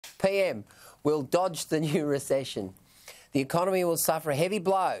PM will dodge the new recession. The economy will suffer a heavy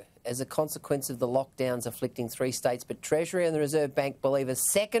blow as a consequence of the lockdowns afflicting 3 states, but Treasury and the Reserve Bank believe a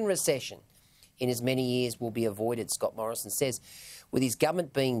second recession in as many years will be avoided, Scott Morrison says. With his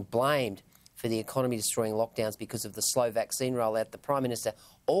government being blamed for the economy destroying lockdowns because of the slow vaccine rollout, the Prime Minister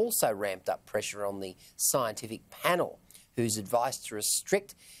also ramped up pressure on the scientific panel, whose advice to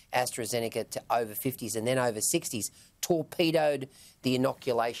restrict AstraZeneca to over 50s and then over 60s torpedoed the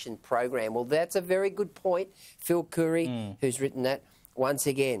inoculation program. Well, that's a very good point. Phil Curry, who's written that, once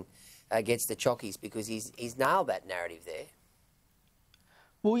again gets the chockies because he's nailed that narrative there.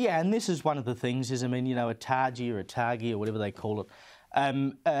 Well, yeah, and this is one of the things is, I mean, you know, ATAGI or ATAGI or whatever they call it,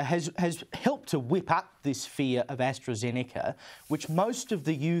 has helped to whip up this fear of AstraZeneca, which most of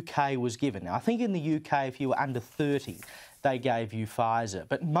the UK was given. Now, I think in the UK, if you were under 30, they gave you Pfizer.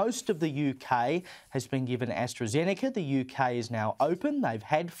 But most of the UK has been given AstraZeneca. The UK is now open. They've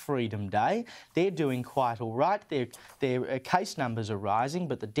had Freedom Day. They're doing quite all right. Their case numbers are rising,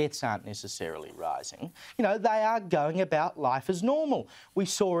 but the deaths aren't necessarily rising. You know, they are going about life as normal. We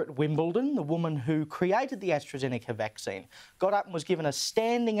saw at Wimbledon, the woman who created the AstraZeneca vaccine got up and was given a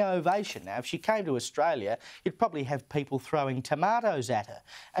standing ovation. Now, if she came to Australia, you'd probably have people throwing tomatoes at her.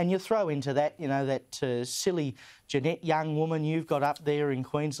 And you throw into that, you know, that silly Jeanette young woman you've got up there in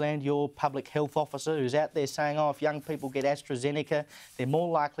Queensland, your public health officer, who's out there saying, oh, if young people get AstraZeneca, they're more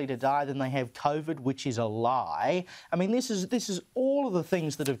likely to die than they have COVID, which is a lie. I mean, this is all of the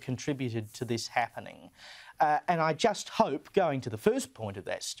things that have contributed to this happening. And I just hope, going to the first point of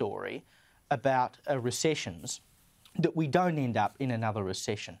that story about recessions, that we don't end up in another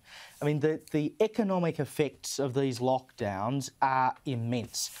recession. I mean, the economic effects of these lockdowns are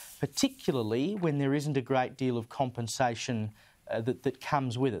immense, particularly when there isn't a great deal of compensation that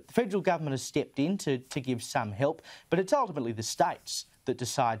comes with it. The federal government has stepped in to give some help, but it's ultimately the states that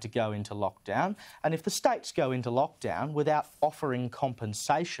decide to go into lockdown. And if the states go into lockdown without offering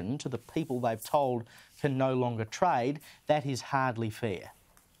compensation to the people they've told can no longer trade, that is hardly fair.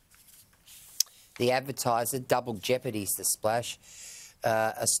 The Advertiser, double jeopardy's the splash.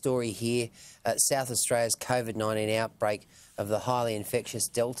 A story here. South Australia's COVID-19 outbreak of the highly infectious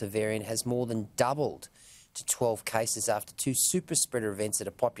Delta variant has more than doubled to 12 cases after 2 super spreader events at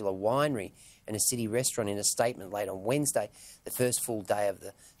a popular winery and a city restaurant. In a statement late on Wednesday, the first full day of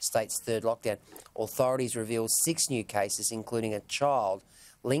the state's third lockdown, authorities revealed 6 new cases, including a child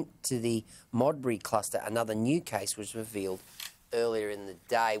linked to the Modbury cluster. Another new case was revealed earlier in the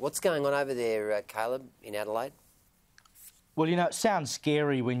day. What's going on over there, Caleb, in Adelaide? Well, you know, it sounds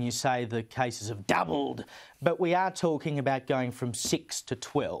scary when you say the cases have doubled, but we are talking about going from 6 to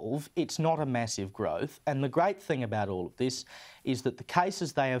 12. It's not a massive growth. And the great thing about all of this is that the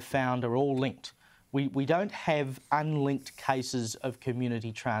cases they have found are all linked. We don't have unlinked cases of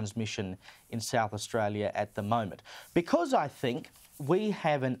community transmission in South Australia at the moment, because I think we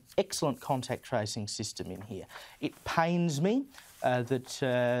have an excellent contact tracing system in here. It pains me that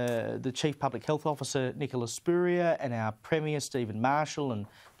the Chief Public Health Officer, Nicola Spurrier, and our Premier, Stephen Marshall, and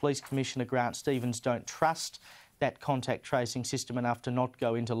Police Commissioner Grant Stevens don't trust that contact tracing system enough to not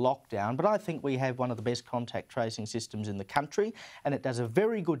go into lockdown. But I think we have one of the best contact tracing systems in the country, and it does a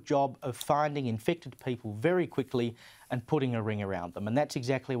very good job of finding infected people very quickly and putting a ring around them. And that's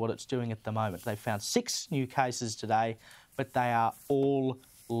exactly what it's doing at the moment. They found 6 new cases today, but they are all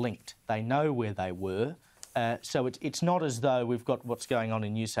linked. They know where they were. So it's not as though we've got what's going on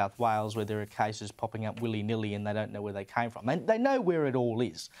in New South Wales where there are cases popping up willy-nilly and they don't know where they came from. They know where it all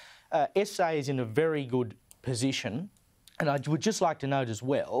is. SA is in a very good position. And I would just like to note as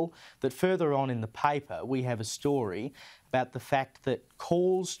well that further on in the paper we have a story about the fact that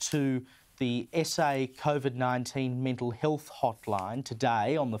calls to the SA COVID-19 mental health hotline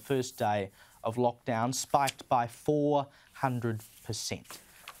today, on the first day of lockdown, spiked by 400%.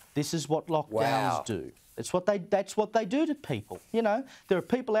 This is what lockdowns do. That's what they do to people. You know, there are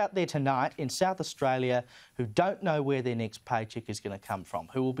people out there tonight in South Australia who don't know where their next paycheck is going to come from,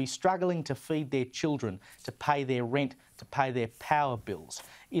 who will be struggling to feed their children, to pay their rent, to pay their power bills.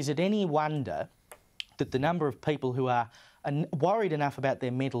 Is it any wonder that the number of people who are worried enough about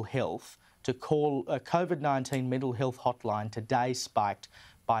their mental health to call a COVID-19 mental health hotline today spiked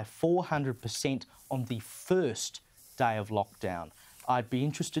by 400% on the first day of lockdown? I'd be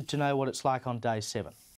interested to know what it's like on day 7.